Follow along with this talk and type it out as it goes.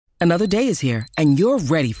Another day is here, and you're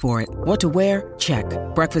ready for it. What to wear? Check.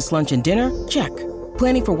 Breakfast, lunch, and dinner? Check.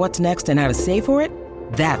 Planning for what's next and how to save for it?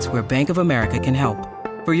 That's where Bank of America can help.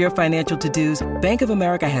 For your financial to-dos, Bank of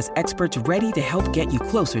America has experts ready to help get you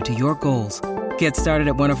closer to your goals. Get started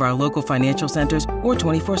at one of our local financial centers or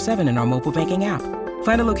 24/7 in our mobile banking app.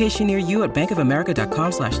 Find a location near you at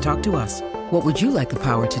bankofamerica.com/talktous. What would you like the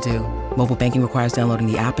power to do? Mobile banking requires downloading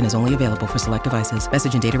the app and is only available for select devices.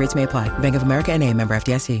 Message and data rates may apply. Bank of America N.A., member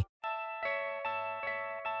FDIC.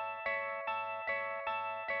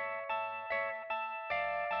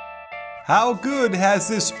 How good has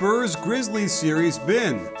this Spurs-Grizzlies series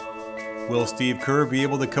been? Will Steve Kerr be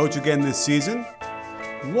able to coach again this season?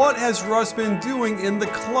 What has Russ been doing in the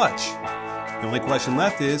clutch? The only question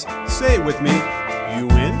left is, say it with me, you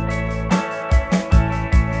win?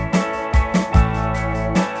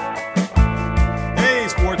 Hey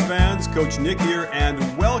sports fans, Coach Nick here, and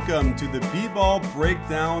welcome to the B-Ball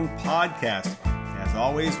Breakdown Podcast. As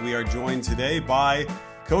always, we are joined today by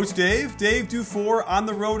Coach Dave Dufour on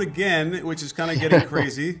the road again, which is kind of getting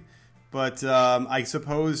crazy, but I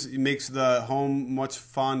suppose it makes the home much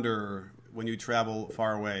fonder when you travel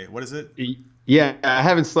far away. What is it? Yeah, I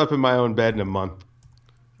haven't slept in my own bed in a month.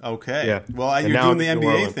 Okay. Yeah. Well, you're doing the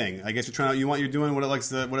NBA thing. I guess you're doing what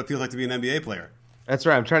it feels like to be an NBA player. That's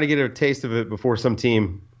right. I'm trying to get a taste of it before some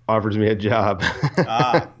team offers me a job.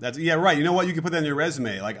 Yeah, right. You know what? You can put that in your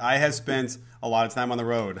resume. Like, I have spent a lot of time on the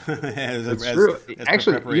road. That's true.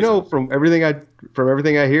 Actually, from everything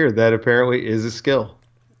I hear, that apparently is a skill.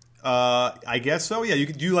 I guess so. Yeah.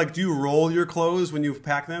 Do you roll your clothes when you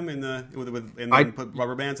pack them and put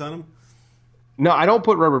rubber bands on them? No, I don't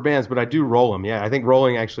put rubber bands, but I do roll them. Yeah, I think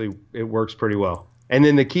rolling actually it works pretty well. And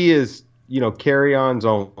then the key is carry-ons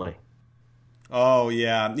only. Oh,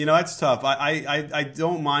 yeah. That's tough. I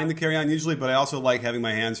don't mind the carry-on usually, but I also like having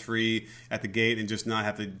my hands free at the gate and just not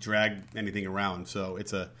have to drag anything around. So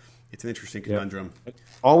it's an interesting conundrum. Yep.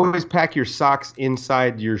 Always pack your socks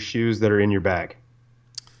inside your shoes that are in your bag.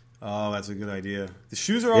 Oh, that's a good idea. The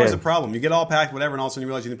shoes are always a problem. You get all packed, whatever, and all of a sudden you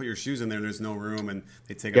realize you didn't put your shoes in there and there's no room and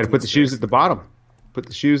they take up. You got to put the shoes at the bottom. Put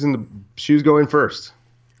the shoes in the shoes go in first.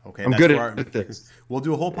 Okay, I'm good at this. We'll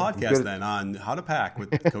do a whole podcast then on how to pack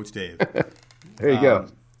with Coach Dave. There you go.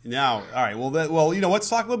 Now, all right. Well, let's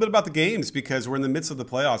talk a little bit about the games because we're in the midst of the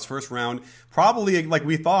playoffs. First round, probably like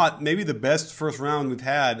we thought, maybe the best first round we've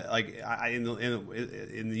had in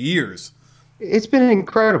the years. It's been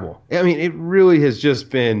incredible. I mean, it really has just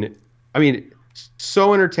been. I mean,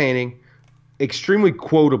 so entertaining, extremely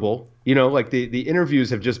quotable. The interviews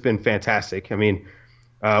have just been fantastic. I mean,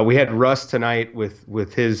 we had Russ tonight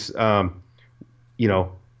with his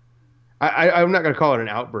I'm not going to call it an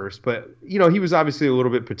outburst, but, he was obviously a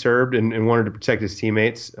little bit perturbed and wanted to protect his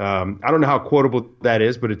teammates. I don't know how quotable that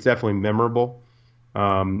is, but it's definitely memorable.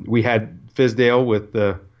 We had Fizdale with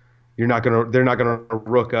they're not going to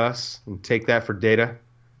rook us and take that for data.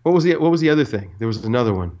 What was the other thing? There was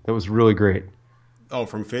another one that was really great. Oh,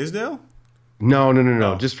 from Fizdale? No.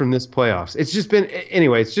 Oh. Just from this playoffs. It's just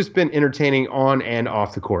been entertaining on and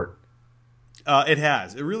off the court. It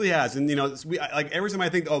has. It really has. And, every time I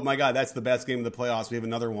think, oh, my God, that's the best game of the playoffs, we have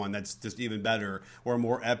another one that's just even better or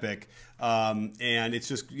more epic. And it's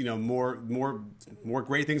just, more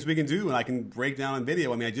great things we can do. And I can break down on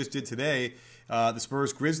video. I mean, I just did today the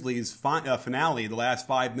Spurs-Grizzlies finale, the last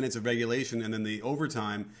 5 minutes of regulation and then the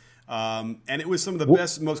overtime. And it was some of the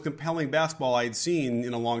best, most compelling basketball I had seen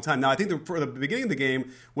in a long time. Now, I think the beginning of the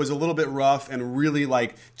game was a little bit rough and really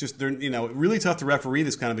really tough to referee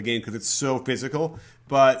this kind of a game because it's so physical.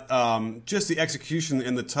 But just the execution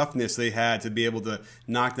and the toughness they had to be able to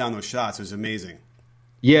knock down those shots was amazing.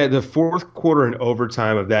 Yeah, the fourth quarter and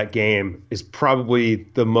overtime of that game is probably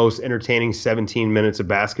the most entertaining 17 minutes of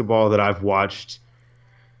basketball that I've watched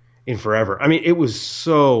in forever. I mean, it was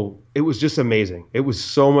just amazing. It was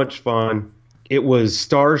so much fun. It was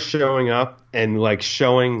stars showing up and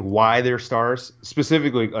showing why they're stars.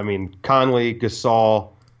 Specifically, I mean, Conley, Gasol,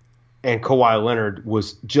 and Kawhi Leonard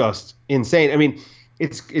was just insane. I mean,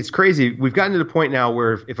 it's crazy. We've gotten to the point now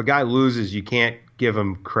where if a guy loses, you can't give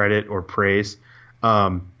him credit or praise.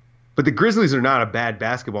 But the Grizzlies are not a bad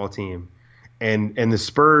basketball team, and the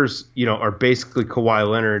Spurs, are basically Kawhi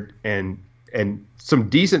Leonard and some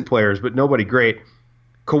decent players, but nobody great.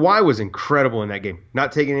 Kawhi was incredible in that game,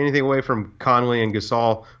 not taking anything away from Conley and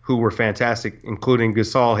Gasol, who were fantastic, including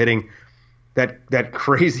Gasol hitting that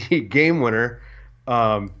crazy game winner.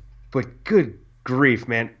 But good grief,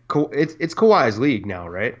 man, it's Kawhi's league now,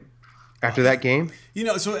 right? After that game?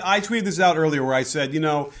 So I tweeted this out earlier where I said,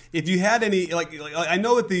 if you had any, I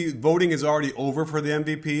know that the voting is already over for the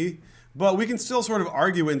MVP, But we can still sort of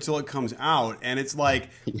argue it until it comes out. And it's like,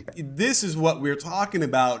 this is what we're talking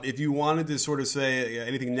about. If you wanted to sort of say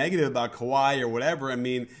anything negative about Kawhi or whatever, I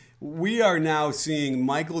mean, we are now seeing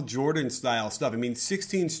Michael Jordan style stuff. I mean,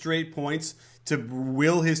 16 straight points to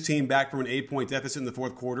will his team back from an 8-point deficit in the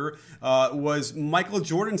fourth quarter was Michael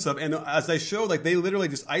Jordan stuff. And as I showed, like, they literally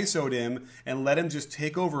just ISO'd him and let him just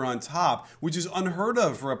take over on top, which is unheard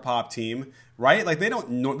of for a pop team, right? Like, they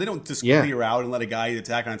don't just clear out and let a guy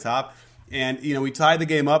attack on top. And, you know, we tied the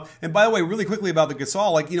game up. And by the way, really quickly about the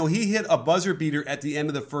Gasol, like, you know, he hit a buzzer beater at the end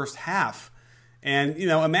of the first half. And, you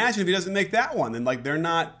know, imagine if he doesn't make that one. And, like, they're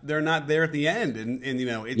not there at the end. And you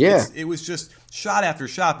know, it was just shot after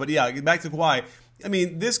shot. But, yeah, back to Kawhi. I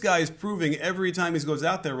mean, this guy is proving every time he goes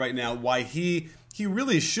out there right now why he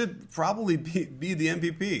really should probably be the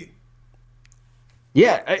MVP.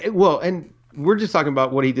 Yeah, well, and we're just talking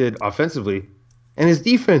about what he did offensively. And his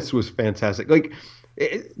defense was fantastic. Like,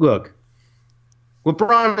 look,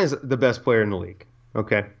 LeBron is the best player in the league.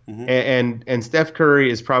 Okay, and Steph Curry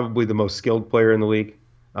is probably the most skilled player in the league,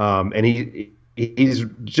 and he's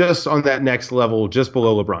just on that next level, just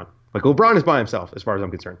below LeBron. Like, LeBron is by himself, as far as I'm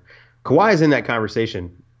concerned. Kawhi is in that conversation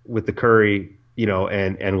with the Curry, you know,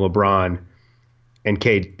 and LeBron and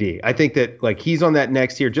KD. I think that, like, he's on that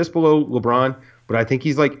next tier, just below LeBron, but I think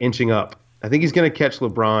he's like inching up. I think he's going to catch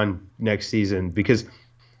LeBron next season because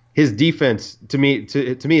his defense, to me,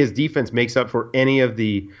 his defense makes up for any of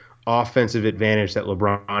the offensive advantage that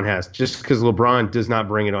LeBron has, just because LeBron does not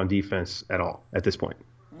bring it on defense at all at this point.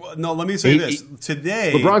 Well, no, let me say this.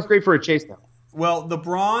 Today, LeBron's great for a chase down. Well,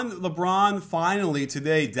 LeBron finally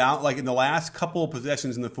today, down like in the last couple of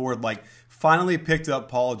possessions in the fourth, like finally picked up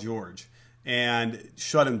Paul George and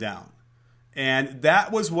shut him down. And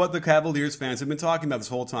that was what the Cavaliers fans have been talking about this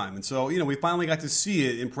whole time. And so, you know, we finally got to see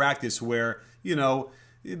it in practice where, you know,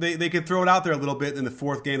 they could throw it out there a little bit in the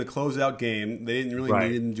fourth game, the closeout game. They didn't really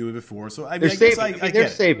need to do it before. So, I mean, they're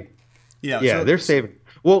saving. Yeah, they're saving.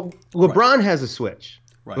 Well, LeBron has a switch.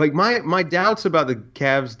 Right. Like, my doubts about the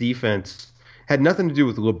Cavs defense had nothing to do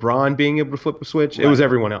with LeBron being able to flip a switch. Right. It was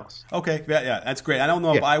everyone else. Okay, yeah, that's great. I don't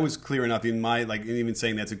know if I was clear enough in my, like, even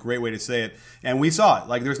saying that's a great way to say it. And we saw it.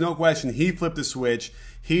 Like, there's no question. He flipped the switch.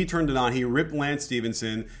 He turned it on. He ripped Lance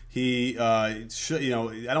Stevenson. He, I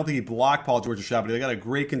don't think he blocked Paul George's shot, but they got a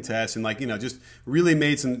great contest and, like, you know, just really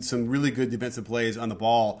made some really good defensive plays on the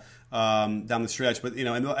ball down the stretch. But, you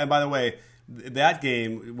know, and by the way, that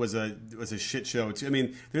game was a shit show too. I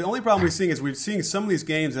mean, the only problem we're seeing is we're seeing some of these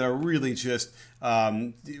games that are really just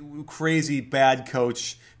crazy bad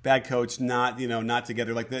coach, not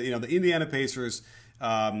together. Like the Indiana Pacers.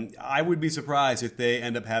 I would be surprised if they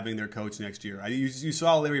end up having their coach next year. You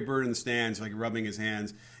saw Larry Bird in the stands, like rubbing his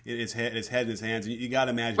head in his hands. And you got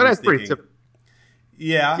to imagine. But that's pretty typical.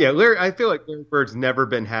 Yeah. Larry. I feel like Larry Bird's never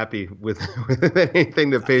been happy with anything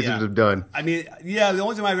the Pacers have done. I mean, yeah, the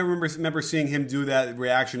only time I remember seeing him do that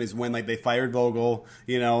reaction is when, like, they fired Vogel,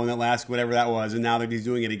 you know, in the last whatever that was, and now that he's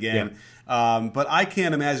doing it again. Yeah. But I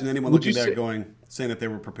can't imagine anyone looking there saying that they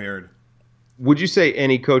were prepared. Would you say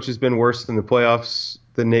any coach has been worse in the playoffs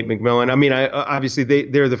than Nate McMillan? I mean, obviously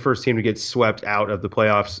they're the first team to get swept out of the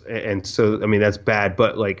playoffs, and so I mean that's bad.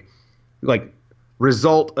 But like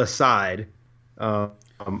result aside.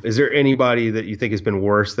 Is there anybody that you think has been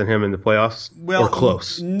worse than him in the playoffs? Or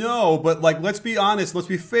close? No, but like, let's be honest. Let's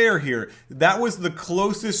be fair here. That was the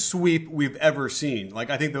closest sweep we've ever seen. Like,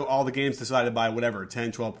 I think all the games decided by whatever,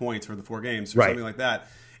 10, 12 points for the 4 games or something like that.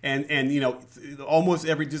 And you know, almost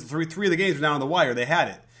just three of the games were down on the wire. They had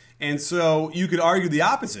it. And so you could argue the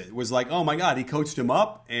opposite. It was like, oh my God, he coached him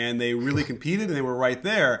up and they really competed and they were right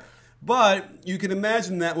there. But you can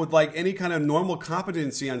imagine that with like any kind of normal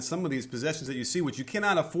competency on some of these possessions that you see, which you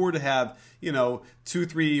cannot afford to have, you know, 2,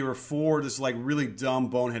 3, or 4 just like really dumb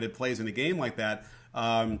boneheaded plays in a game like that.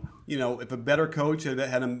 You know, if a better coach had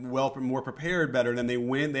them more prepared better, then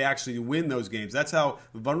they actually win those games. That's how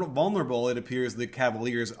vulnerable it appears the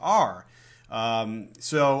Cavaliers are.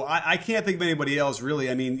 So I can't think of anybody else really.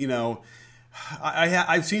 I mean, you know,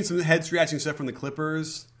 I've seen some head scratching stuff from the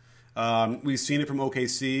Clippers. We've seen it from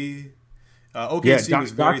OKC. OKC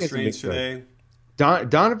was very strange today.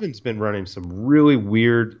 Donovan's been running some really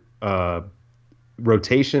weird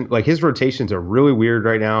rotation. Like, his rotations are really weird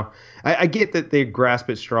right now. I get that they grasp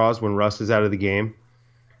at straws when Russ is out of the game,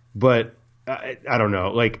 but I don't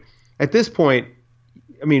know. Like, at this point,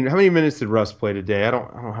 I mean, how many minutes did Russ play today? I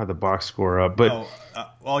don't have the box score up, but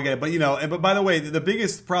well, I get it. But, you know, but by the way, the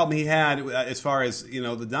biggest problem he had as far as, you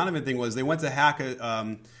know, the Donovan thing was they went to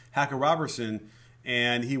Hacker Robertson,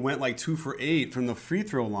 and he went like 2 for 8 from the free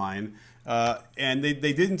throw line. And they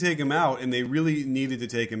didn't take him out, and they really needed to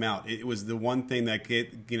take him out. It was the one thing that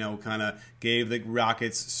kind of gave the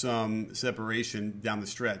Rockets some separation down the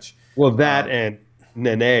stretch. Well, that and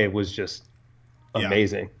Nene was just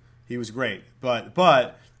amazing. Yeah, he was great, but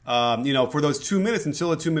for those 2 minutes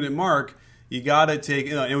until the 2-minute mark, you got to take.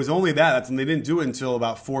 It was only that. They didn't do it until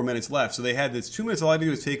about 4 minutes left. So they had this 2 minutes. All I had to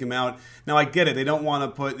do was take him out. Now I get it. They don't want to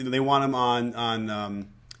put. They want him on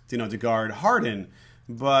to guard Harden.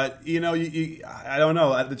 But I don't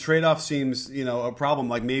know. The trade-off seems a problem.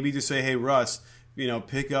 Like maybe just say, hey Russ,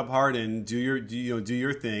 pick up Harden, do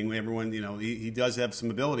your thing. Everyone, he does have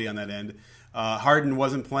some ability on that end. Harden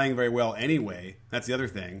wasn't playing very well anyway. That's the other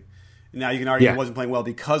thing. Now you can argue he wasn't playing well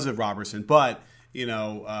because of Robertson, but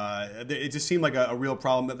it just seemed like a real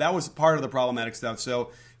problem. That was part of the problematic stuff.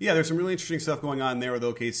 So yeah, there's some really interesting stuff going on there with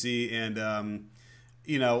OKC, and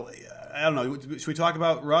I don't know. Should we talk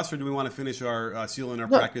about Russ, or do we want to finish our seal in our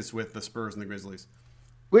practice with the Spurs and the Grizzlies?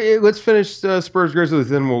 Let's finish Spurs Grizzlies,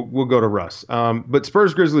 then we'll go to Russ. But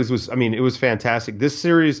Spurs Grizzlies it was fantastic. This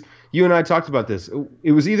series, you and I talked about this.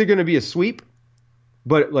 It was either going to be a sweep,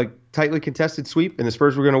 but like tightly contested sweep, and the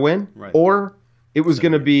Spurs were going to win, right, or it was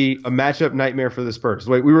going to be a matchup nightmare for the Spurs.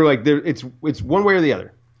 Like we were like, it's one way or the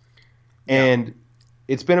other, and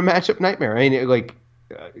it's been a matchup nightmare. I mean,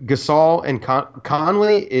 Gasol and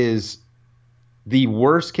Conley is the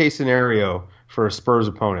worst case scenario for a Spurs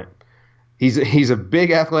opponent. He's a big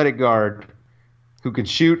athletic guard who can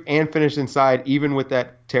shoot and finish inside, even with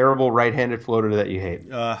that terrible right-handed floater that you hate.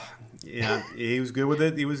 Yeah, he was good with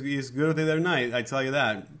it. He was good with it the other night. I tell you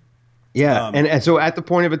that. Yeah, and so at the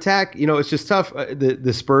point of attack, it's just tough.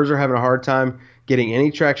 The Spurs are having a hard time getting any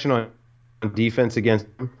traction on defense against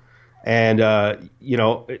them. And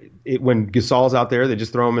when Gasol's out there, they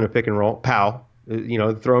just throw him in a pick and roll.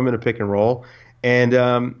 Throw him in a pick and roll. And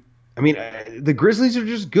the Grizzlies are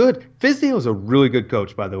just good. Fizdale is a really good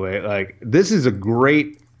coach, by the way. Like, this is a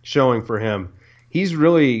great showing for him. He's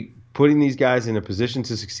really putting these guys in a position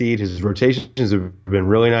to succeed. His rotations have been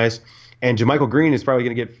really nice. And JaMychal Green is probably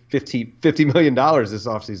going to get $50 million this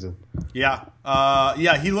offseason. Yeah.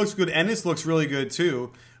 He looks good. Ennis looks really good,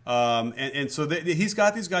 too. So he's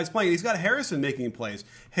got these guys playing. He's got Harrison making plays.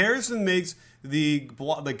 Harrison makes the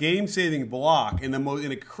game-saving block in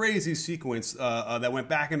a crazy sequence that went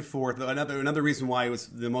back and forth. Another reason why it was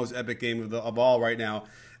the most epic game of all right now.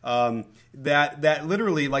 That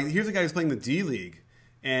literally, here's a guy who's playing the D League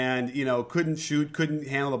and couldn't shoot, couldn't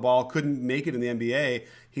handle the ball, couldn't make it in the NBA.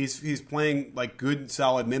 He's playing good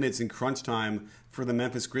solid minutes in crunch time for the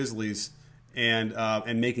Memphis Grizzlies and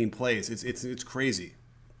making plays. It's crazy.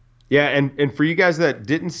 Yeah, and for you guys that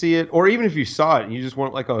didn't see it, or even if you saw it and you just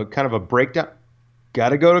want a kind of a breakdown, got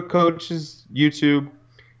to go to Coach's YouTube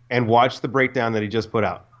and watch the breakdown that he just put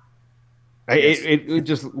out. It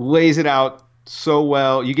just lays it out so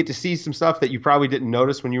well. You get to see some stuff that you probably didn't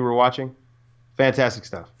notice when you were watching. Fantastic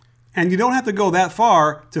stuff. And you don't have to go that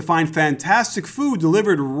far to find fantastic food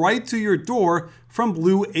delivered right to your door from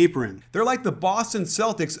Blue Apron. They're like the Boston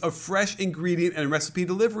Celtics of fresh ingredient and recipe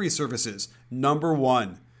delivery services. Number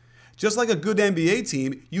one. Just like a good NBA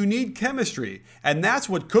team, you need chemistry, and that's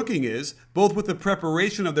what cooking is, both with the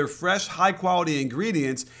preparation of their fresh, high-quality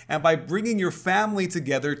ingredients and by bringing your family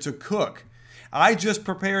together to cook. I just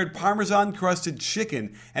prepared Parmesan-crusted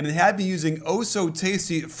chicken, and it had me using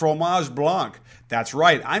oh-so-tasty fromage blanc. That's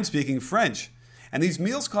right, I'm speaking French. And these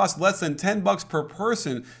meals cost less than $10 per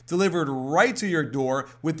person, delivered right to your door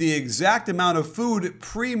with the exact amount of food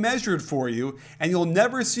pre-measured for you, and you'll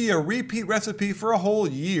never see a repeat recipe for a whole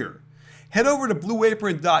year. Head over to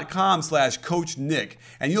blueapron.com/CoachNick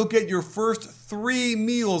and you'll get your first 3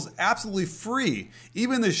 meals absolutely free.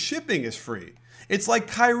 Even the shipping is free. It's like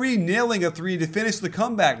Kyrie nailing a 3 to finish the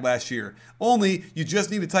comeback last year. Only you just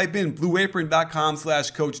need to type in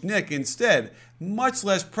blueapron.com/CoachNick instead. Much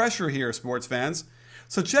less pressure here, sports fans.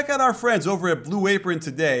 So check out our friends over at Blue Apron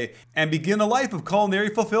today and begin a life of culinary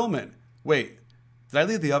fulfillment. Wait, did I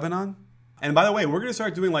leave the oven on? And by the way, we're going to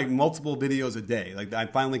start doing multiple videos a day. I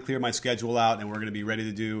finally cleared my schedule out, and we're going to be ready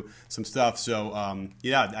to do some stuff. So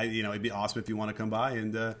it'd be awesome if you want to come by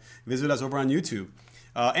and visit us over on YouTube.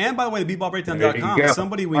 And by the way, BeatBallBreakdown.com.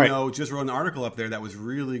 Somebody we know just wrote an article up there that was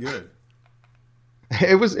really good.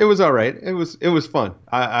 It was all right. It was fun.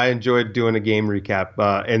 I enjoyed doing a game recap,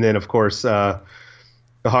 and then of course the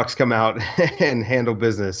Hawks come out and handle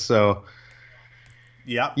business. So.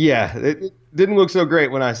 Yeah, it didn't look so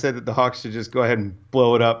great when I said that the Hawks should just go ahead and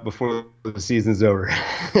blow it up before the season's over.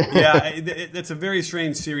 Yeah, it's a very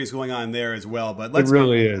strange series going on there as well. But it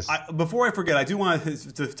really is. Before I forget, I do want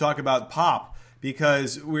to talk about Pop,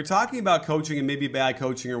 because we're talking about coaching and maybe bad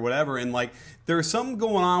coaching or whatever, and like there's something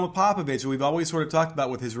going on with Popovich that we've always sort of talked about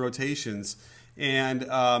with his rotations. And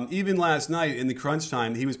even last night in the crunch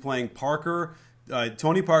time, he was playing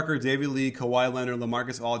Tony Parker, David Lee, Kawhi Leonard,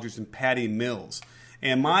 LaMarcus Aldridge, and Patty Mills.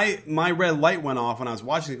 And my red light went off when I was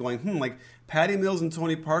watching it, going, like Patty Mills and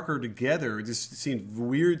Tony Parker together, it just seemed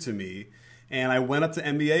weird to me. And I went up to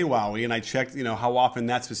NBA Wowie and I checked, how often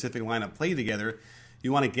that specific lineup played together.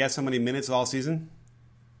 You want to guess how many minutes all season?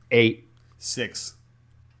 8. 6.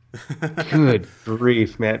 Good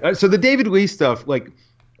grief, man. So the David Lee stuff, like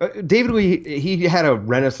David Lee, he had a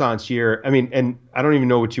renaissance year. I mean, and I don't even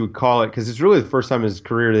know what you would call it because it's really the first time in his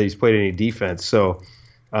career that he's played any defense. So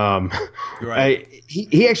right.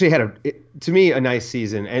 He actually had, to me, a nice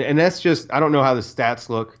season. And that's just, I don't know how the stats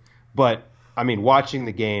look, but I mean, watching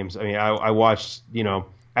the games, I mean, I watched,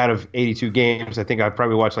 out of 82 games, I think I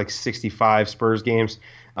probably watched like 65 Spurs games.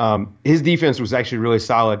 His defense was actually really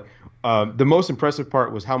solid. The most impressive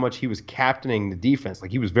part was how much he was captaining the defense.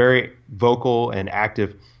 Like he was very vocal and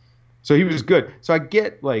active. So he was good. So I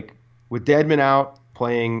get like with Dedmon out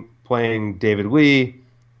playing David Lee,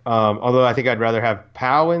 although I think I'd rather have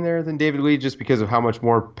Powell in there than David Lee just because of how much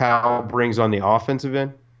more Powell brings on the offensive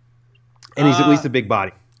end. And he's at least a big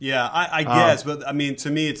body. Yeah, I guess, but I mean, to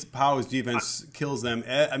me, it's Powell's defense kills them.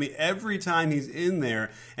 I mean, every time he's in there,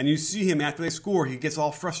 and you see him after they score, he gets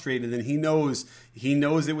all frustrated, and he knows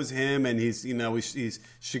it was him, and he's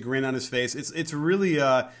chagrin on his face. It's really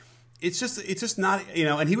it's just not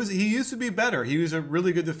And he used to be better. He was a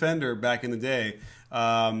really good defender back in the day.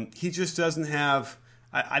 He just doesn't have.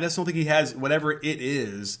 I just don't think he has whatever it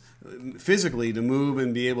is physically to move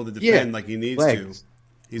and be able to defend like he needs legs. to.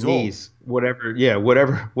 He's knees, old.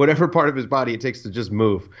 whatever part of his body it takes to just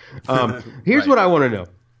move. Here's right. what I want to know.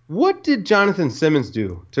 What did Jonathan Simmons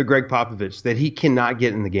do to Greg Popovich that he cannot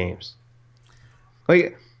get in the games?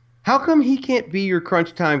 Like, how come he can't be your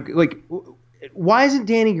crunch time? Like, why isn't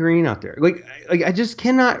Danny Green out there? Like I just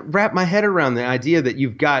cannot wrap my head around the idea that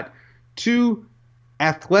you've got two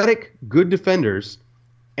athletic, good defenders,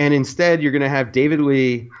 and instead you're going to have David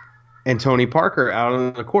Lee and Tony Parker out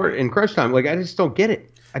on the court in crunch time. Like, I just don't get it.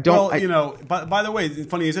 I don't. Well, by the way, it's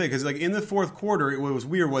funny you say it because like in the fourth quarter, what was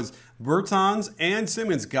weird was Bertans and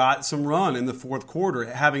Simmons got some run in the fourth quarter,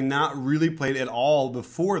 having not really played at all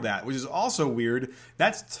before that, which is also weird.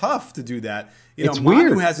 That's tough to do that. It's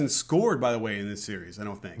Manu weird. hasn't scored, by the way, in this series. I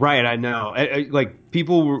don't think. Right, I know. Like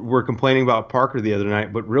people were complaining about Parker the other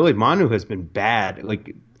night, but really Manu has been bad.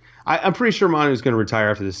 Like I'm pretty sure Manu is going to retire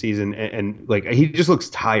after the season, and like he just looks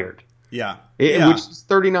tired. Yeah. Which is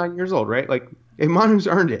 39 years old, right? Like. And Manu's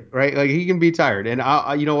earned it, right? Like he can be tired, and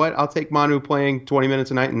you know what? I'll take Manu playing 20 minutes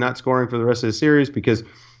a night and not scoring for the rest of the series because,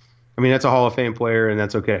 I mean, that's a Hall of Fame player, and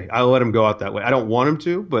that's okay. I'll let him go out that way. I don't want him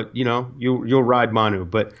to, but you'll ride Manu.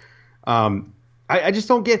 But I just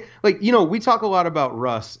don't get we talk a lot about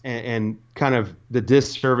Russ and kind of the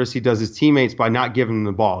disservice he does his teammates by not giving them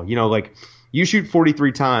the ball. Like you shoot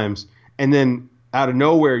 43 times, and then out of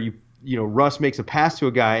nowhere Russ makes a pass to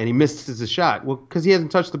a guy and he misses a shot. Well, because he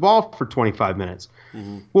hasn't touched the ball for 25 minutes.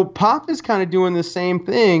 Mm-hmm. Well, Pop is kind of doing the same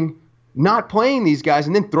thing, not playing these guys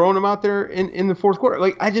and then throwing them out there in the fourth quarter.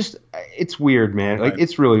 Like, it's weird, man. Like,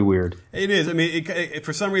 it's really weird. It is. I mean, it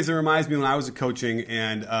for some reason, it reminds me when I was coaching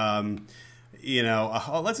and,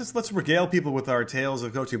 let's regale people with our tales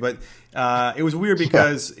of coaching. But it was weird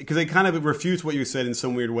because they kind of refute what you said in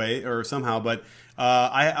some weird way or somehow. But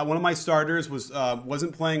one of my starters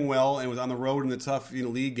wasn't playing well and was on the road in the tough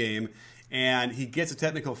league game, and he gets a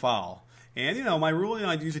technical foul. And my rule,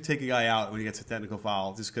 I usually take a guy out when he gets a technical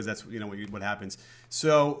foul, just because that's what happens.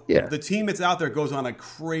 So the team that's out there goes on a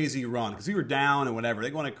crazy run because we were down and whatever.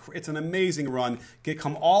 They go on it's an amazing run,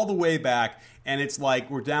 come all the way back, and it's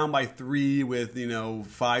like we're down by 3 with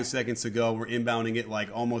 5 seconds to go. We're inbounding it like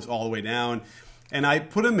almost all the way down, and I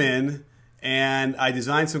put him in. And I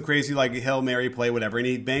designed some crazy Hail Mary play, whatever, and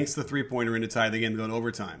he banks the three-pointer in to tie the game, going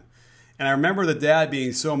overtime. And I remember the dad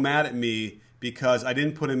being so mad at me because I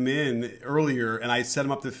didn't put him in earlier, and I set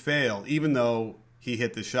him up to fail, even though he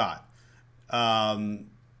hit the shot. I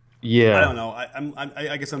don't know.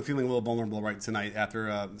 I guess I'm feeling a little vulnerable right tonight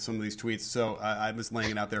after some of these tweets, so I'm just laying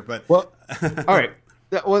it out there. But all right.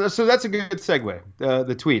 Well, so that's a good segue.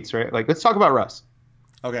 The tweets, right? Like, let's talk about Russ.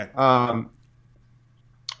 Okay.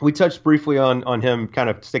 We touched briefly on him kind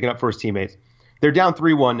of sticking up for his teammates. They're down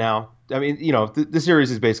 3-1 now. I mean, the series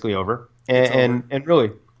is basically over. And really,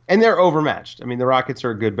 and they're overmatched. I mean, the Rockets are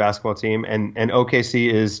a good basketball team, and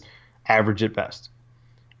OKC is average at best.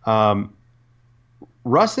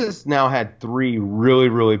 Russ has now had 3 really,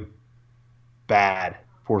 really bad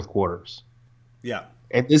fourth quarters. Yeah.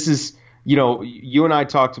 And this is you and I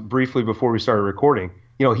talked briefly before we started recording.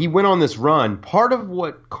 He went on this run. Part of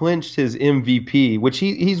what clinched his MVP, which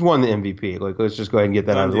he's won the MVP. Like, let's just go ahead and get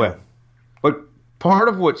that out of the way. But part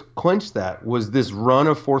of what clinched that was this run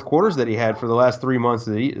of fourth quarters that he had for the last 3 months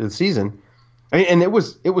of the season. I mean, and it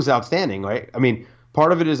was outstanding, right? I mean,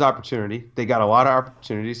 part of it is opportunity. They got a lot of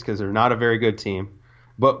opportunities because they're not a very good team.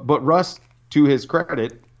 But Russ, to his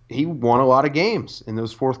credit, he won a lot of games in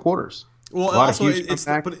those fourth quarters. Well, also it's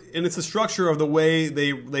the structure of the way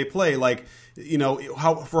they play. Like,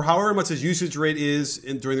 for however much his usage rate is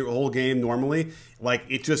during the whole game normally, like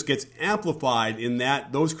it just gets amplified in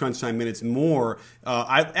those crunch time minutes more. It's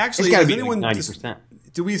got to be like 90%.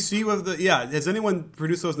 Do we see has anyone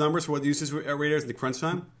produced those numbers for what the usage rate is in the crunch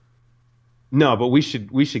time? No, but we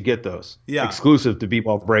should get those exclusive to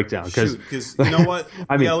B-Ball Breakdown because you know what?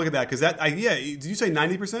 I mean, look at that because did you say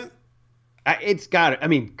 90%? It's got it. I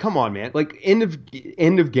mean, come on, man. Like end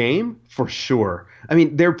of game for sure. I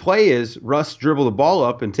mean, their play is Russ dribble the ball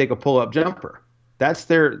up and take a pull-up jumper. That's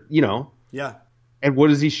their, Yeah. And what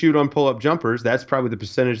does he shoot on pull-up jumpers? That's probably the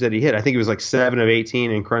percentage that he hit. I think it was like 7 of 18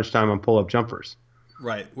 in crunch time on pull-up jumpers.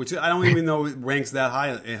 Right, which I don't even know ranks that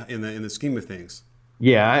high in the scheme of things.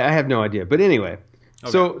 Yeah, I have no idea. But anyway,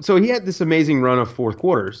 okay. So he had this amazing run of fourth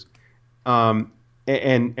quarters.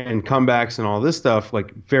 And comebacks and all this stuff,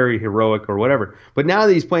 like very heroic or whatever. But now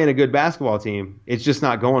that he's playing a good basketball team, it's just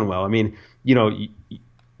not going well. I mean,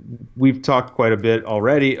 we've talked quite a bit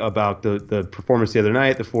already about the performance the other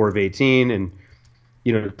night, the 4 of 18, and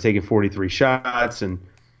taking 43 shots, and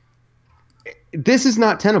this is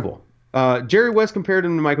not tenable. Jerry West compared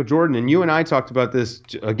him to Michael Jordan, and you and I talked about this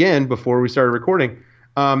again before we started recording.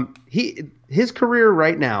 His career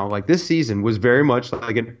right now, like this season, was very much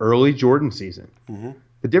like an early Jordan season. Mm-hmm.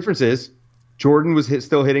 The difference is Jordan was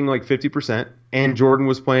still hitting like 50%, and Jordan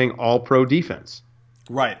was playing all-pro defense.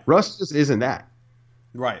 Right. Russ just isn't that.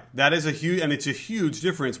 Right. That is it's a huge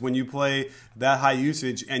difference when you play that high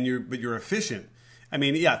usage but you're efficient. I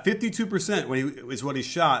mean, 52% is what he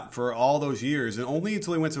shot for all those years, and only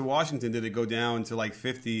until he went to Washington did it go down to like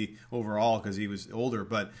 50 overall because he was older.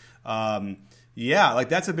 But like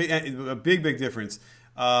that's a big difference.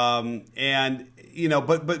 But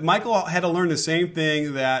Michael had to learn the same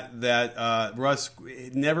thing that Russ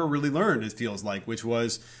never really learned. It feels like, which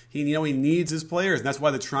was he needs his players, and that's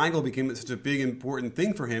why the triangle became such a big important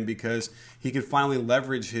thing for him because he could finally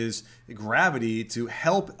leverage his gravity to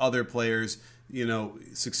help other players.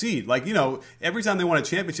 Succeed. Like, every time they won a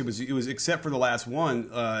championship, it was except for the last one,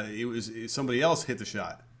 it was somebody else hit the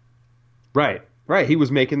shot. Right. He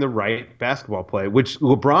was making the right basketball play, which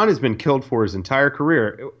LeBron has been killed for his entire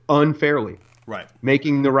career unfairly. Right.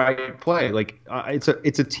 Making the right play. Like, it's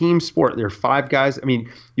a team sport. There are 5 guys. I mean,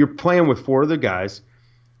 you're playing with 4 other guys.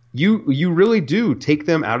 You really do take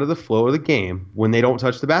them out of the flow of the game when they don't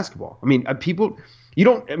touch the basketball. I mean,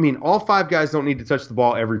 all 5 guys don't need to touch the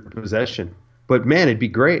ball every possession. But man, it'd be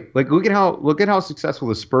great. Like look at how successful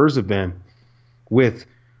the Spurs have been with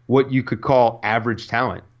what you could call average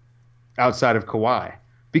talent outside of Kawhi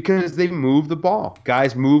because they move the ball.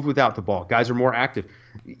 Guys move without the ball. Guys are more active.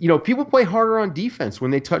 People play harder on defense when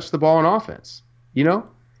they touch the ball on offense.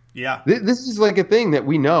 Yeah. This is like a thing that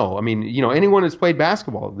we know. I mean, anyone that's played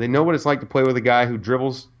basketball, they know what it's like to play with a guy who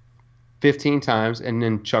dribbles 15 times and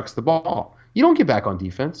then chucks the ball. You don't get back on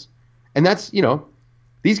defense. And that's,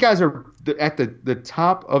 these guys are at the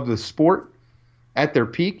top of the sport at their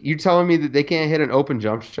peak. You telling me that they can't hit an open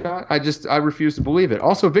jump shot? I refuse to believe it.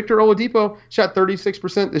 Also, Victor Oladipo shot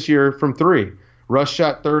 36% this year from 3. Russ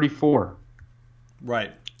shot 34.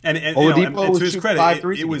 Right. And Oladipo to his credit,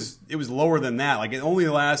 it was lower than that. Like only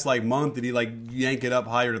the last month did he yank it up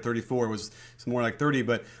higher to 34. It was more like 30,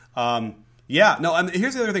 but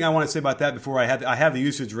here's the other thing I want to say about that before I have the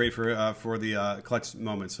usage rate for the clutch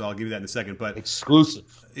moment, so I'll give you that in a second. But exclusive.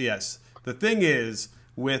 Yes. The thing is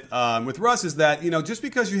with Russ is that just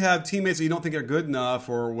because you have teammates that you don't think are good enough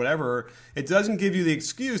or whatever, it doesn't give you the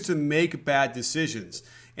excuse to make bad decisions.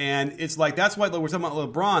 And it's like that's why we're talking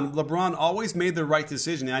about LeBron. LeBron always made the right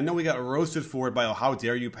decision. And I know we got roasted for it by how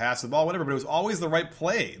dare you pass the ball, whatever. But it was always the right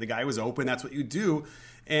play. The guy was open. That's what you do.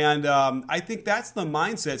 And I think that's the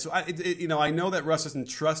mindset. So I know that Russ doesn't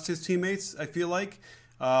trust his teammates. I feel like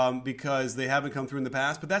because they haven't come through in the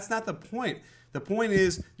past. But that's not the point. The point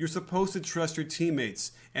is you're supposed to trust your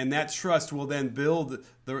teammates, and that trust will then build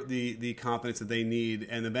the confidence that they need,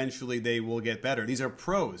 and eventually they will get better. These are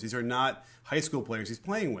pros. These are not high school players he's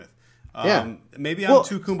playing with. Maybe I'm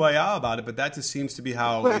too kumbaya about it, but that just seems to be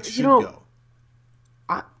how it should go.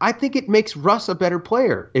 I think it makes Russ a better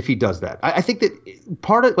player if he does that. I think that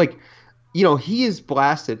part of he is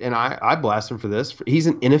blasted, and I blast him for this. He's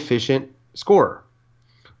an inefficient scorer.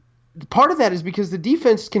 Part of that is because the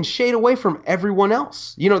defense can shade away from everyone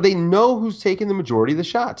else. They know who's taking the majority of the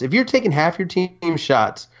shots. If you're taking half your team's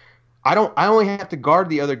shots, I only have to guard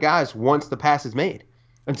the other guys once the pass is made.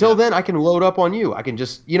 Until then, I can load up on you. I can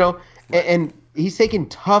just, and he's taking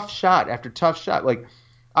tough shot after tough shot. Like,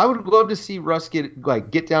 I would love to see Russ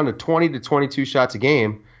get down to 20 to 22 shots a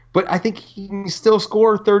game, but I think he can still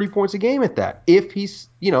score 30 points a game at that if he's,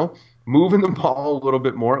 moving the ball a little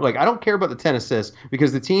bit more. Like, I don't care about the 10 assists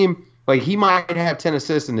because the team, like, he might have 10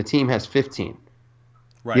 assists and the team has 15.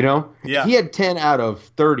 Right. Yeah. If he had 10 out of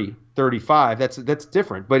 30, 35, that's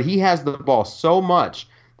different. But he has the ball so much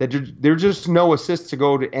that there's just no assists to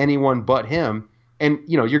go to anyone but him. And,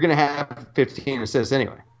 you're going to have 15 assists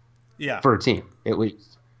anyway. Yeah. For a team, at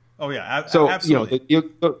least. Oh, yeah. So, absolutely.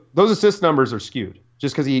 Those assist numbers are skewed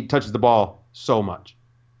just because he touches the ball so much.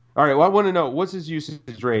 All right, well, I want to know, what's his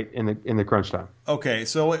usage rate in the crunch time? Okay,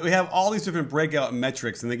 so we have all these different breakout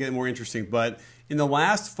metrics, and they get more interesting. But in the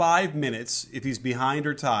last 5 minutes, if he's behind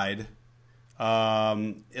or tied,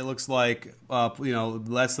 it looks like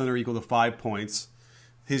less than or equal to 5 points.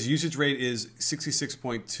 His usage rate is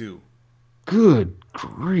 66.2. Good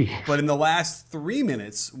grief! But in the last 3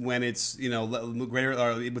 minutes, when it's greater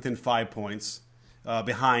or within 5 points,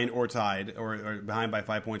 behind or tied, or behind by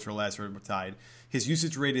 5 points or less, or tied, his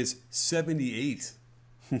usage rate is 78.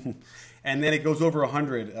 And then it goes over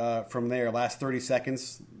 100 from there. Last 30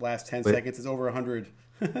 seconds, last 10 seconds, it's over 100.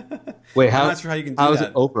 Wait, I'm not sure how you can do that. How is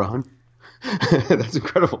it over 100? That's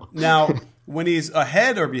incredible. Now, when he's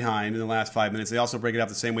ahead or behind in the last 5 minutes, they also break it out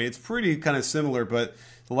the same way. It's pretty kind of similar, but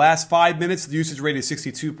the last 5 minutes, the usage rate is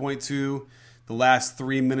 62.2. The last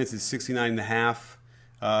 3 minutes is 69.5.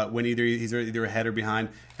 When he's either ahead or behind,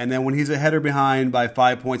 and then when he's ahead or behind by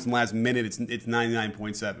 5 points in the last minute, it's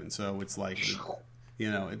 99.7. So it's like,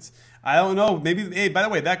 it's, I don't know. Maybe, hey, by the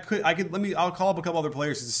way, I'll call up a couple other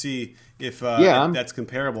players to see if that's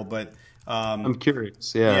comparable. But I'm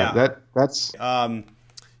curious. That's.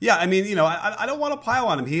 I mean, I don't want to pile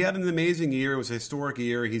on him. He had an amazing year. It was a historic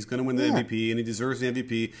year. He's going to win the MVP, and he deserves the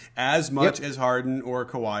MVP as much as Harden or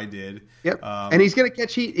Kawhi did. Yep. And he's going to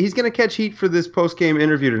catch heat. He's going to catch heat for this post-game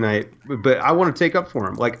interview tonight. But I want to take up for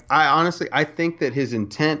him. Like, I think that his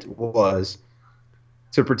intent was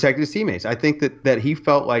to protect his teammates. I think that he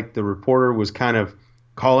felt like the reporter was kind of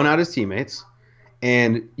calling out his teammates.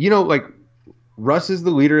 And, Russ is the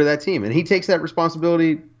leader of that team, and he takes that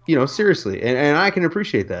responsibility seriously. And I can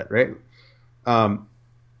appreciate that, right?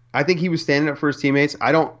 I think he was standing up for his teammates.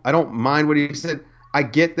 I don't mind what he said. I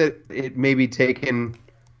get that it may be taken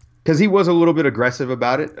because he was a little bit aggressive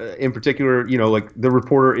about it. In particular, the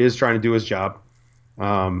reporter is trying to do his job.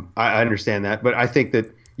 I understand that. But I think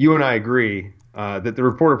that you and I agree that the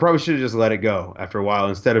reporter probably should have just let it go after a while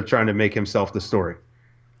instead of trying to make himself the story.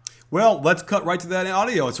 Well, let's cut right to that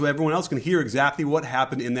audio so everyone else can hear exactly what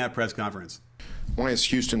happened in that press conference. Why is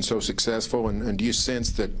Houston so successful, and do you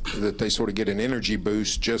sense that they sort of get an energy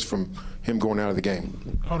boost just from him going out of the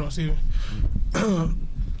game? Hold on, Steven.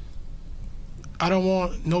 I don't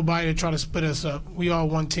want nobody to try to split us up. We all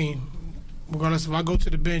one team. Regardless if I go to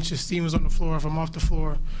the bench, if Steven's on the floor, if I'm off the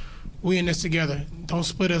floor, we in this together. Don't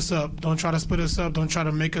split us up. Don't try to split us up. Don't try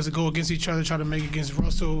to make us go against each other, try to make it against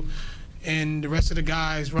Russell and the rest of the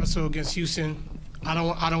guys, Russell against Houston. I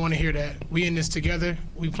don't want to hear that. We in this together.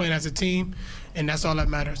 We playing as a team, and that's all that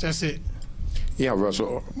matters. That's it. Yeah,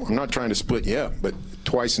 Russell, I'm not trying to split you up, but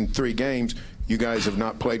twice in 3 games, you guys have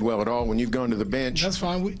not played well at all when you've gone to the bench. That's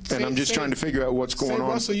fine. I'm just trying to figure out what's going on. Say,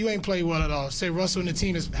 Russell, you ain't played well at all. Say Russell and the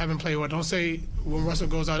team haven't played well. Don't say when Russell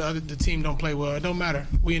goes out, the team don't play well. It don't matter.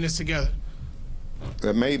 We in this together.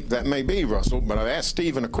 That may be, Russell, but I've asked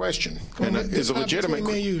Steven a question. And it's a legitimate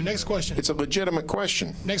question. Me and you. Next question. It's a legitimate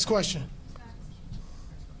question. Next question.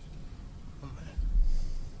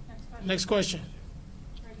 Next question.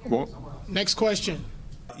 Well, next question.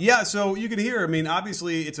 Yeah, so you can hear, I mean,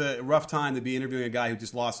 obviously it's a rough time to be interviewing a guy who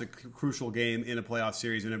just lost a crucial game in a playoff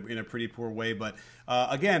series in a pretty poor way. But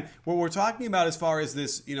again, what we're talking about as far as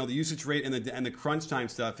this, the usage rate and the crunch time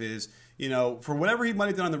stuff is, for whatever he might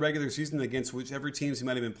have done in the regular season against whichever teams he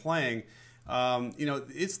might have been playing,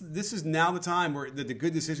 this is now the time where the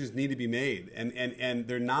good decisions need to be made, and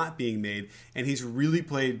they're not being made. And he's really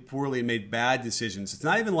played poorly and made bad decisions. It's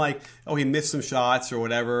not even like, oh, he missed some shots or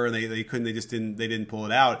whatever, and they didn't pull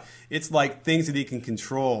it out. It's like things that he can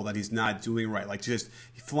control that he's not doing right, like just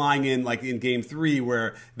flying in, like in Game 3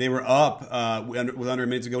 where they were up with under a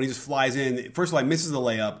minute to go, and he just flies in. First of all, he misses the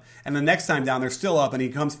layup, and the next time down they're still up, and he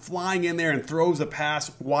comes flying in there and throws a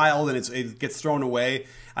pass wild, and it gets thrown away.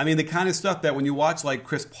 I mean, the kind of stuff stuff that when you watch like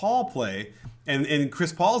Chris Paul play, and in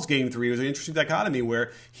Chris Paul's game 3, it was an interesting dichotomy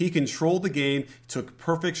where he controlled the game, took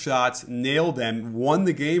perfect shots, nailed them, won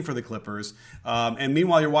the game for the Clippers. And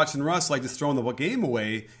meanwhile, you're watching Russ like just throwing the game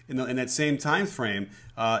away in that same time frame.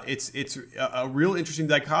 It's a real interesting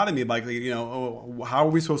dichotomy. Like, how are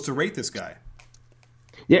we supposed to rate this guy?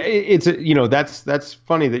 Yeah, that's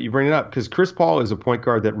funny that you bring it up, because Chris Paul is a point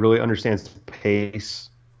guard that really understands pace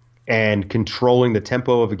and controlling the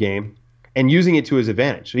tempo of a game and using it to his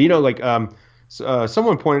advantage. So,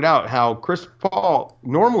 someone pointed out how Chris Paul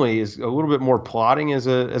normally is a little bit more plodding as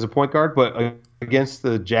a point guard, but against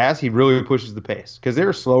the Jazz, he really pushes the pace because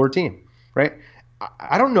they're a slower team, right?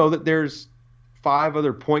 I don't know that there's 5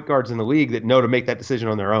 other point guards in the league that know to make that decision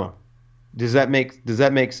on their own. Does that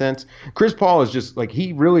make sense? Chris Paul is just like,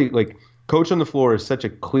 he really, like, coach on the floor is such a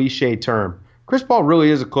cliche term. Chris Paul really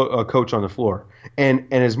is a coach on the floor. And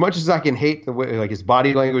as much as I can hate the way, like, his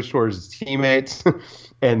body language towards his teammates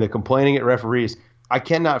and the complaining at referees, I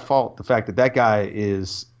cannot fault the fact that guy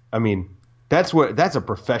is, I mean, that's a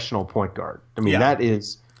professional point guard. I mean, that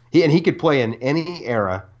is, he could play in any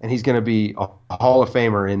era, and he's going to be a Hall of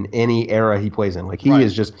Famer in any era he plays in. Like, he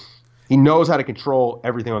is just, he knows how to control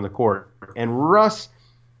everything on the court. And Russ,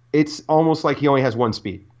 it's almost like he only has one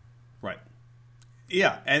speed. Right.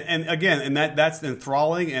 Yeah, and again, and that's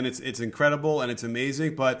enthralling, and it's incredible, and it's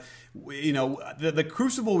amazing. But the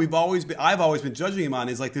crucible I've always been judging him on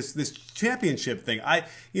is like this championship thing.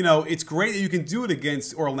 It's great that you can do it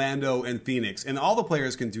against Orlando and Phoenix, and all the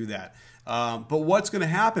players can do that. But what's going to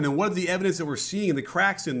happen, and what are the evidence that we're seeing, the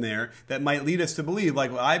cracks in there that might lead us to believe, like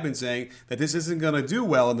what I've been saying, that this isn't going to do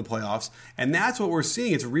well in the playoffs? And that's what we're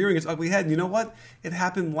seeing. It's rearing its ugly head. And you know what? It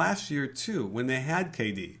happened last year too, when they had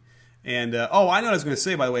KD. And, I know what I was going to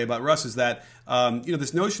say, by the way, about Russ is that,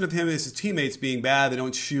 this notion of him and his teammates being bad, they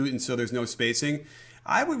don't shoot, and so there's no spacing.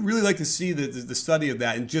 I would really like to see the study of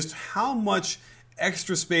that and just how much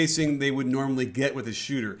extra spacing they would normally get with a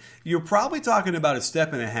shooter. You're probably talking about a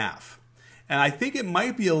step and a half. And I think it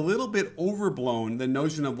might be a little bit overblown, the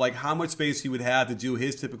notion of like how much space he would have to do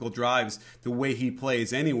his typical drives the way he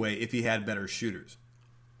plays anyway if he had better shooters.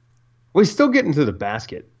 Well, he's still getting to the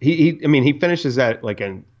basket. He finishes at like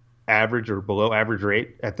an average or below average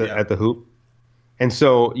rate at the hoop. And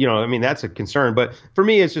so, that's a concern. But for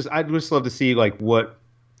me, it's just, I'd just love to see like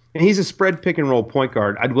and he's a spread pick and roll point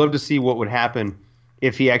guard. I'd love to see what would happen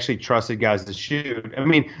if he actually trusted guys to shoot. I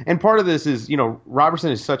mean, and part of this is,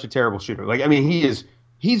 Robertson is such a terrible shooter. Like, I mean,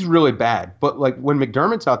 he's really bad. But like when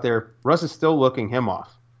McDermott's out there, Russ is still looking him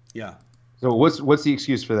off. Yeah. So what's the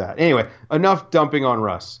excuse for that? Anyway, enough dumping on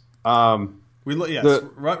Russ. Russ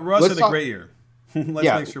had a great year. Let's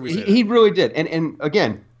make sure we say he really did. And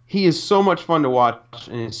again, he is so much fun to watch,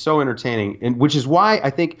 and it's so entertaining. And which is why I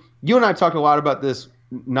think you and I talked a lot about this,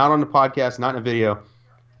 not on the podcast, not in a video.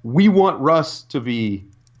 We want Russ to be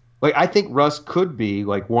like, I think Russ could be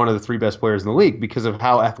like one of the 3 best players in the league because of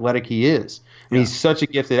how athletic he is. And he's such a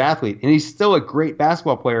gifted athlete, and he's still a great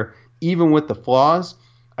basketball player, even with the flaws.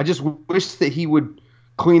 I just wish that he would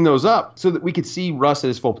clean those up so that we could see Russ at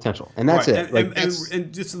his full potential. And that's it.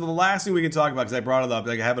 And just the last thing we can talk about, because I brought it up,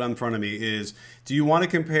 like I have it in front of me, is do you want to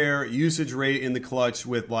compare usage rate in the clutch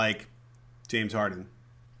with like James Harden?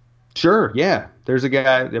 Sure, yeah. There's a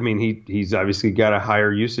guy, I mean, he's obviously got a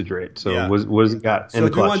higher usage rate. So what has he got in the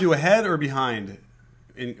clutch? So do you want to do ahead or behind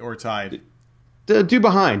or tied? Do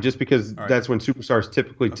behind, just because that's when superstars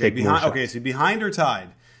typically take more shots. Okay, so behind or tied.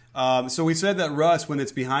 So we said that Russ, when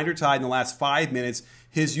it's behind or tied in the last 5 minutes,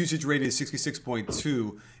 his usage rate is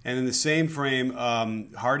 66.2. And in the same frame,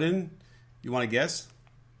 Harden, you want to guess?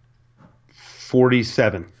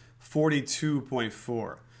 47.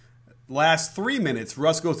 42.4. Last 3 minutes,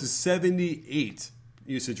 Russ goes to 78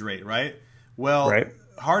 usage rate, right? Well,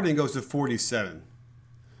 Harden goes to 47.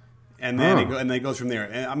 And then it goes from there.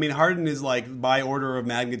 And I mean, Harden is like by order of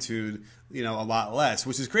magnitude, a lot less,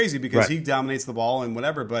 which is crazy because he dominates the ball and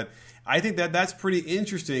whatever. But I think that's pretty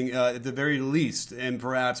interesting at the very least, and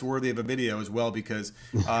perhaps worthy of a video as well, because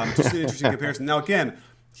just an interesting comparison. Now, again,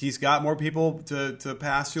 he's got more people to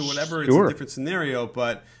pass to, whatever. It's a different scenario,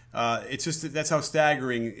 but it's just that's how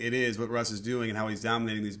staggering it is what Russ is doing and how he's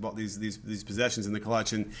dominating these possessions in the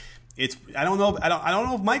clutch. And I don't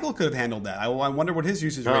know if Michael could have handled that. I wonder what his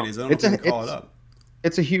usage rate is. I don't know if he can call it up.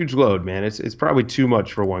 It's a huge load, man. It's probably too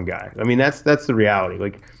much for one guy. I mean, that's the reality.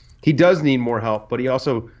 Like, he does need more help, but he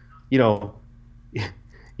also, you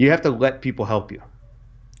have to let people help you.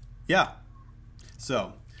 Yeah.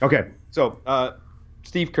 So. Okay. So,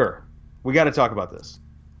 Steve Kerr, we got to talk about this.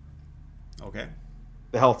 Okay.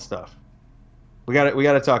 The health stuff. We got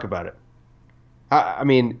to talk about it. I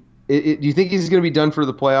mean, do you think he's going to be done for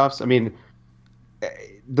the playoffs? I mean,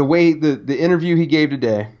 the way the interview he gave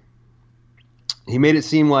today, he made it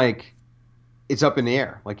seem like it's up in the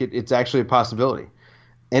air, like it's actually a possibility.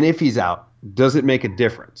 And if he's out, does it make a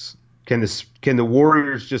difference? Can the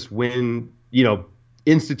Warriors just win,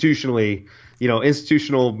 institutionally,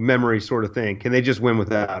 institutional memory sort of thing? Can they just win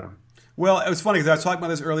without him? Well, it was funny because I was talking about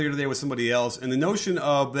this earlier today with somebody else, and the notion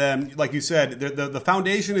of them, like you said, the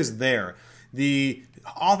foundation is there. The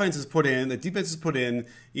offense is put in, the defense is put in,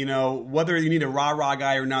 whether you need a rah-rah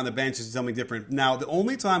guy or not on the bench is something different. Now, the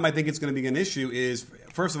only time I think it's going to be an issue is,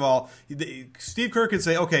 first of all, Steve Kerr could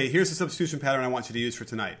say, okay, here's the substitution pattern I want you to use for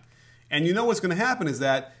tonight. And what's going to happen is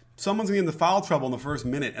that someone's going to get into foul trouble in the first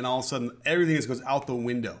minute, and all of a sudden everything just goes out the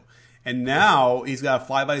window. And now he's got to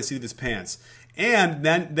fly by the seat of his pants. And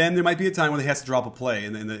then there might be a time when he has to drop a play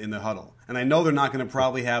in the huddle. And I know they're not going to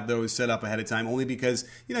probably have those set up ahead of time, only because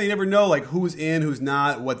you never know like who's in, who's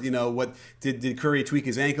not, what did Curry tweak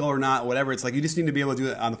his ankle or not, whatever. It's like you just need to be able to do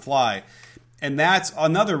it on the fly. And that's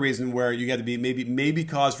another reason where you got to be maybe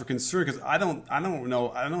cause for concern, because I don't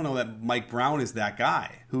know that Mike Brown is that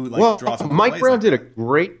guy who draws. Mike Brown did a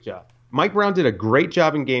great job. Mike Brown did a great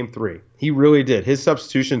job in Game 3. He really did. His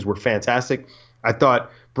substitutions were fantastic. I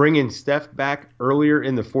thought bringing Steph back earlier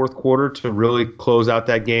in the fourth quarter to really close out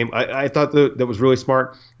that game, I thought that was really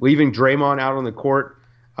smart. Leaving Draymond out on the court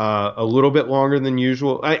a little bit longer than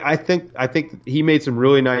usual. I think he made some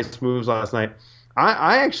really nice moves last night.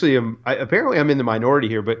 I actually am. Apparently, I'm in the minority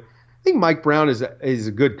here, but I think Mike Brown is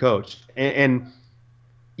a good coach, and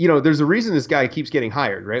there's a reason this guy keeps getting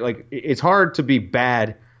hired, right? Like it's hard to be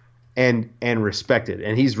bad and respected,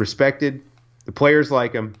 and he's respected. The players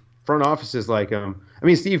like him, front offices like him. I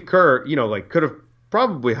mean, Steve Kerr, could have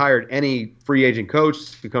probably hired any free agent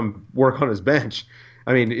coach to come work on his bench.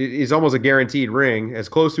 I mean, he's almost a guaranteed ring, as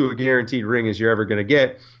close to a guaranteed ring as you're ever going to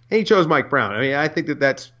get. And he chose Mike Brown. I mean, I think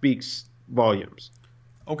that speaks volumes.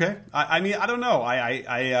 Okay. I mean, I don't know.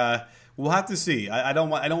 We'll have to see.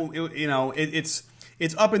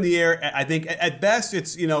 It's up in the air. I think at best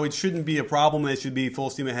it shouldn't be a problem. It should be full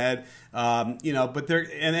steam ahead. But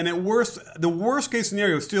at worst, the worst case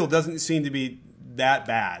scenario still doesn't seem to be that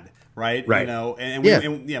bad. Right.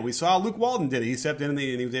 We saw Luke Walton did it. He stepped in and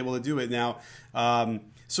he was able to do it now.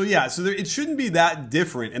 It shouldn't be that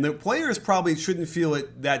different, and the players probably shouldn't feel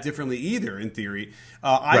it that differently either. In theory,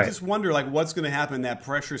 I just wonder what's going to happen in that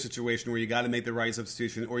pressure situation where you got to make the right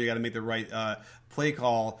substitution, or you got to make the right play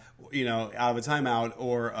call, out of a timeout,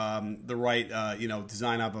 or the right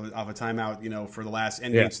design of a timeout, for the last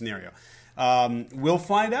end game scenario. We'll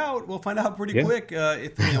find out. We'll find out pretty quick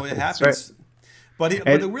if it happens. Right.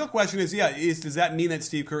 But the real question is, does that mean that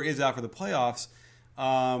Steve Kerr is out for the playoffs?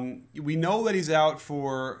 We know that he's out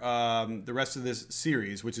for the rest of this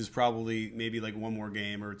series, which is probably maybe like one more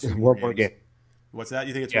game or two more games. What's that?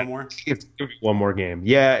 You think it's one more? It's one more game.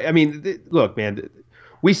 Yeah. I mean, look, man,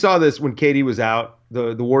 we saw this when KD was out.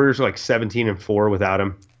 The Warriors are like 17-4 without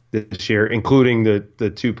him this year, including the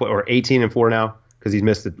 18-4 now because he's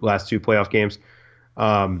missed the last two playoff games.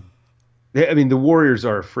 I mean, the Warriors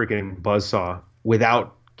are a freaking buzzsaw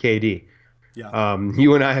without KD. Yeah.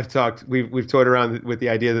 You and I have talked. We've toyed around with the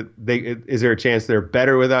idea that is there a chance they're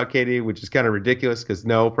better without KD, which is kind of ridiculous because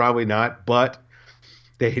no, probably not. But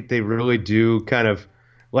they really do kind of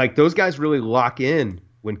like those guys really lock in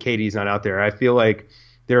when KD's not out there. I feel like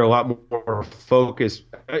they're a lot more focused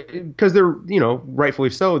because they're rightfully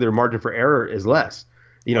so. Their margin for error is less.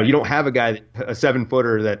 You don't have a guy, a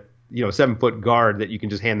 7-footer that 7-foot guard that you can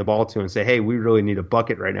just hand the ball to and say, hey, we really need a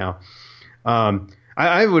bucket right now.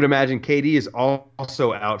 I would imagine KD is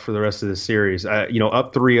also out for the rest of the series. Up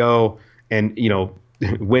 3-0 and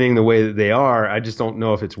winning the way that they are, I just don't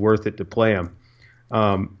know if it's worth it to play him.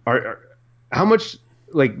 How much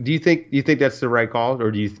do you think that's the right call,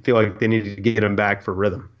 or do you feel like they need to get him back for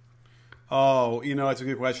rhythm? Oh, that's a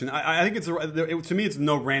good question. I think to me it's a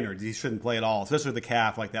no-brainer. He shouldn't play at all, especially with the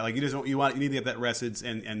calf like that. Like you need to get that rested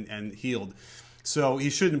and healed. So he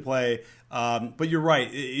shouldn't play. But you're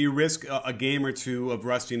right. You risk a game or two of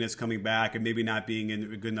rustiness coming back and maybe not being in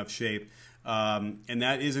good enough shape. And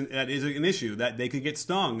that is an issue that they could get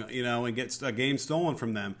stung, and get a game stolen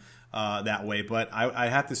from them that way. But I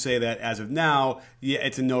have to say that as of now,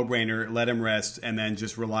 it's a no-brainer. Let him rest and then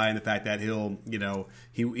just rely on the fact that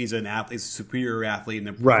he's an athlete, he's a superior athlete and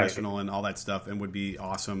a professional and all that stuff, and would be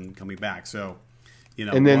awesome coming back. So,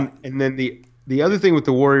 And then the other thing with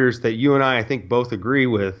the Warriors that you and I think both agree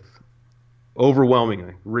with,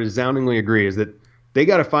 overwhelmingly, resoundingly agree, is that they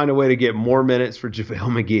got to find a way to get more minutes for JaVale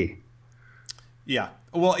McGee. Yeah.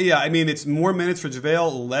 Well, yeah, I mean, it's more minutes for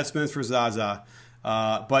JaVale, less minutes for Zaza.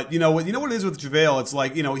 But you know what it is with JaVale? It's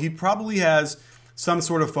like, he probably has some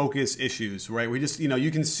sort of focus issues, right? We just,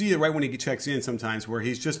 you can see it right when he checks in sometimes, where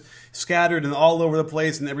he's just scattered and all over the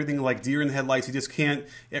place and everything like deer in the headlights. He just can't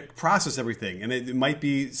process everything, and it might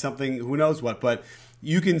be something, who knows what, but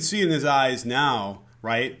you can see in his eyes now,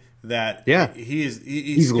 right, that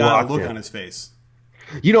he's got a look on his face.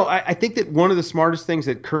 I think that one of the smartest things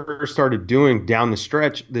that Kerr started doing down the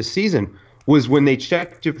stretch this season was when they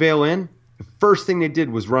checked JaVale in, the first thing they did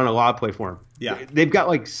was run a lob play for him. Yeah. They've got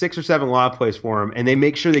like 6 or 7 lob plays for him, and they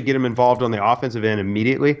make sure they get him involved on the offensive end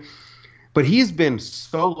immediately. But he's been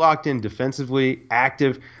so locked in defensively,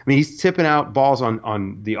 active. I mean, he's tipping out balls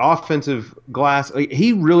on the offensive glass. Like,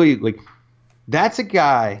 he really, that's a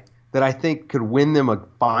guy that I think could win them a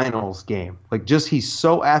finals game. He's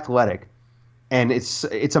so athletic. And it's a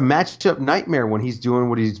matchup nightmare when he's doing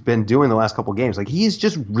what he's been doing the last couple of games. He's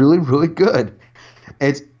just really, really good.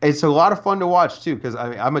 It's a lot of fun to watch too, because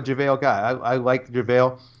I'm a JaVale guy. I like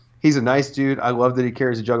JaVale. He's a nice dude. I love that he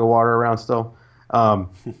carries a jug of water around still. You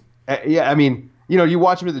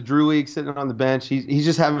watch him at the Drew League sitting on the bench. He's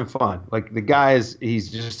just having fun. The guy he's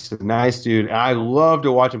just a nice dude. And I love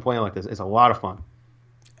to watch him playing like this. It's a lot of fun.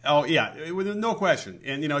 Oh yeah, no question.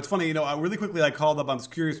 And it's funny. Really quickly I called up. I'm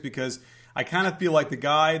curious because I kind of feel like the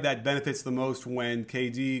guy that benefits the most when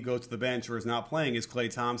KD goes to the bench or is not playing is Klay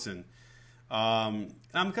Thompson. I'm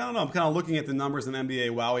kind of looking at the numbers in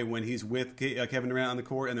NBA Wowie when he's with Kevin Durant on the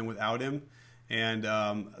court and then without him, and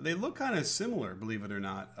they look kind of similar, believe it or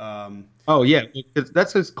not. Oh yeah,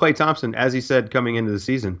 that's just Klay Thompson, as he said coming into the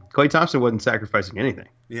season. Klay Thompson wasn't sacrificing anything.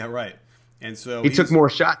 Yeah, right. And so he took more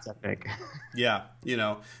shots, I think. Yeah,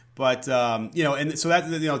 But and so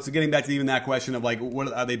that it's getting back to even that question of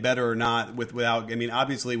what are they better or not without? I mean,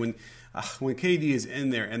 obviously when KD is in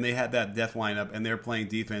there and they had that death lineup and they're playing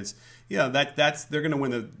defense, that's they're going to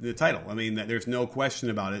win the title. I mean, there's no question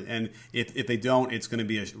about it. And if they don't, it's going to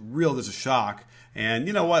be just a shock. And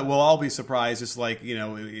you know what? We'll all be surprised. Just but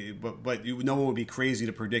no one would be crazy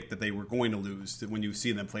to predict that they were going to lose when you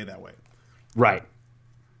see them play that way. Right.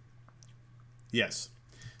 Yes.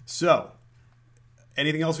 So.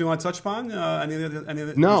 Anything else we want to touch upon? Any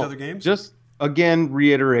of these other games? Just again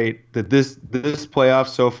reiterate that this playoff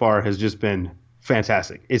so far has just been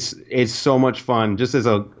fantastic. It's so much fun. Just as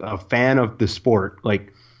a fan of the sport, it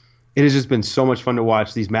has just been so much fun to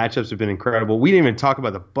watch. These matchups have been incredible. We didn't even talk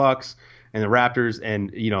about the Bucks and the Raptors,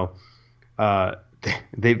 and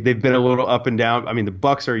they've been a little up and down. I mean, the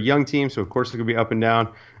Bucks are a young team, so of course it could be up and down.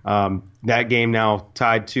 That game now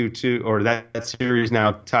tied 2-2, or that series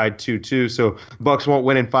now tied 2-2. So Bucks won't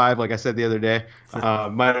win in 5, like I said the other day.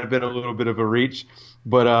 Might have been a little bit of a reach,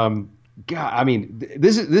 but God, I mean,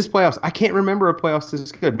 this playoffs. I can't remember a playoffs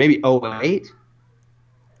this good. Maybe 2008.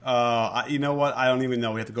 You know what? I don't even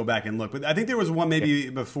know. We have to go back and look. But I think there was one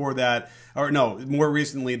maybe before that, or no, more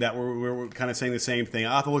recently that we're kind of saying the same thing.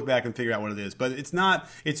 I'll have to look back and figure out what it is. But it's not.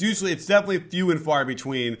 It's definitely few and far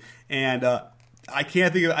between. And I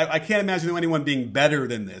can't think of. I can't imagine anyone being better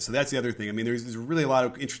than this. So that's the other thing. I mean, there's really a lot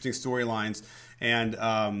of interesting storylines. And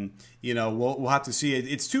we'll have to see.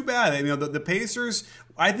 It's too bad. The Pacers.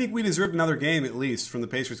 I think we deserved another game at least from the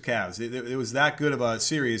Pacers-Cavs. It was that good of a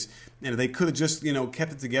series, and if they could have just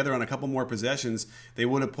kept it together on a couple more possessions, they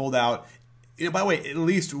would have pulled out. By the way, at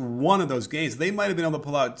least one of those games, they might have been able to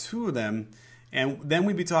pull out 2 of them, and then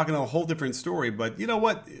we'd be talking a whole different story. But you know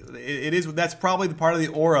what? That's probably the part of the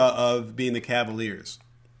aura of being the Cavaliers.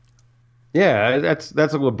 Yeah, that's a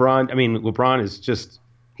LeBron. I mean, LeBron is just.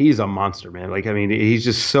 He's a monster, man. He's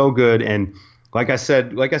just so good. And like I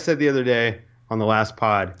said the other day on the last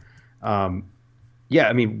pod,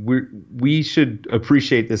 we should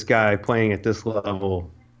appreciate this guy playing at this level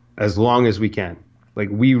as long as we can.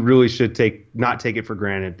 We really should not take it for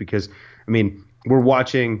granted because, we're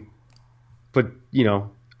watching, but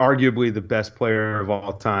arguably the best player of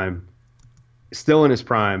all time, still in his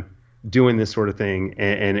prime, doing this sort of thing,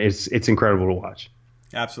 and it's incredible to watch.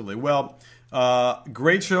 Absolutely. Well.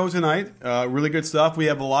 Great show tonight. Really good stuff. We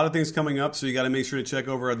have a lot of things coming up, so you got to make sure to check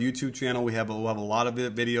over our YouTube channel. We'll have a lot of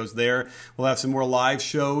videos there. We'll have some more live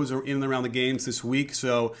shows in and around the games this week.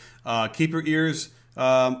 So keep your ears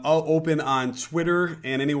open on Twitter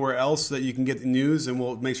and anywhere else that you can get the news, and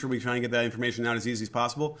we'll make sure we try and get that information out as easy as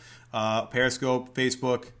possible. Periscope,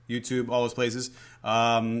 Facebook, YouTube, all those places.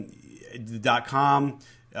 .com.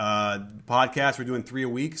 Podcast. We're doing 3 a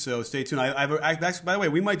week, so stay tuned. Actually, by the way,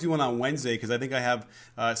 we might do one on Wednesday because I think I have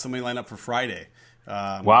somebody lined up for Friday.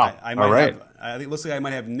 Wow! I might all right. I think it looks like I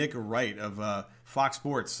might have Nick Wright of Fox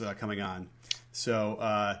Sports coming on. So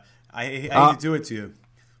I hate to do it to you.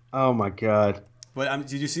 Oh my God! But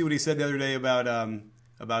did you see what he said the other day about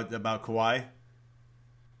Kawhi?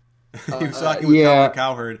 He was talking with Colin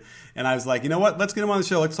Cowherd, and I was like, you know what? Let's get him on the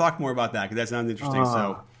show. Let's talk more about that because that sounds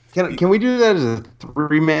interesting. Can we do that as a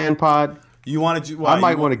 3-man pod? You want to? I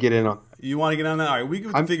might want to get in on. You want to get on that? All right, we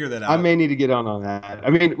can figure that out. I may need to get on that.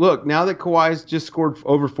 I mean, look, now that Kawhi's just scored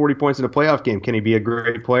over 40 points in a playoff game, can he be a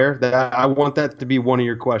great player? I want that to be one of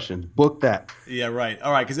your questions. Book that. Yeah, right.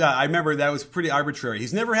 All right, because I remember that was pretty arbitrary.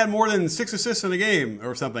 He's never had more than 6 assists in a game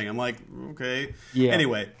or something. I'm like, okay. Yeah.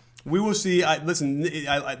 Anyway, we will see. Listen,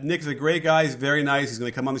 Nick is a great guy. He's very nice. He's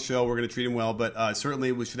going to come on the show. We're going to treat him well, but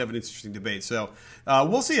certainly we should have an interesting debate. So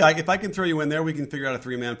we'll see. If I can throw you in there, we can figure out a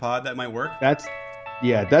 3-man pod. That might work. That's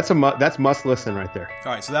must listen right there.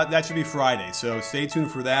 All right, so that should be Friday. So stay tuned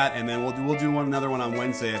for that, and then we'll do another one on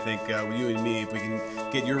Wednesday. I think with you and me, if we can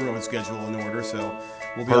get your road schedule in order. So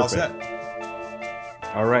we'll be all set.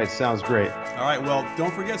 All right, sounds great. All right, well,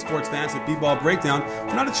 don't forget, sports fans, at B-Ball Breakdown,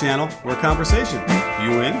 we're not a channel, we're a conversation.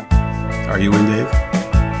 You in? Are you in, Dave?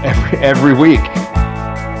 Every week.